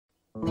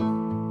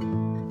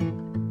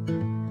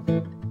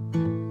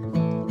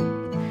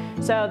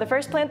So the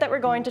first plant that we're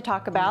going to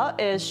talk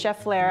about is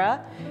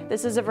Schefflera.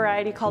 This is a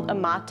variety called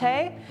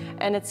Amate,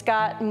 and it's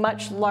got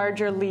much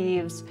larger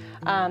leaves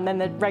than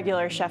the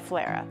regular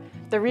Schefflera.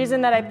 The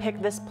reason that I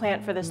picked this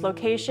plant for this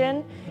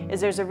location is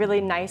there's a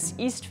really nice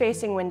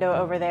east-facing window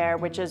over there,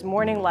 which is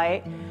morning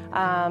light,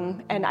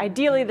 and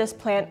ideally this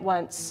plant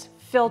wants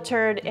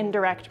filtered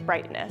indirect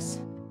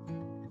brightness.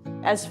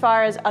 As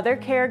far as other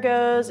care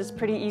goes, it's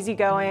pretty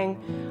easygoing.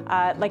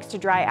 It likes to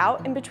dry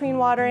out in between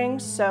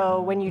waterings,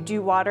 so when you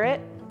do water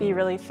it, be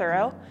really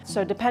thorough.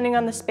 So depending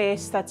on the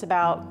space, that's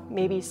about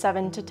maybe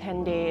 7 to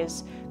 10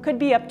 days. Could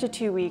be up to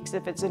 2 weeks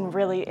if it's in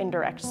really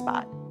indirect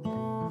spot.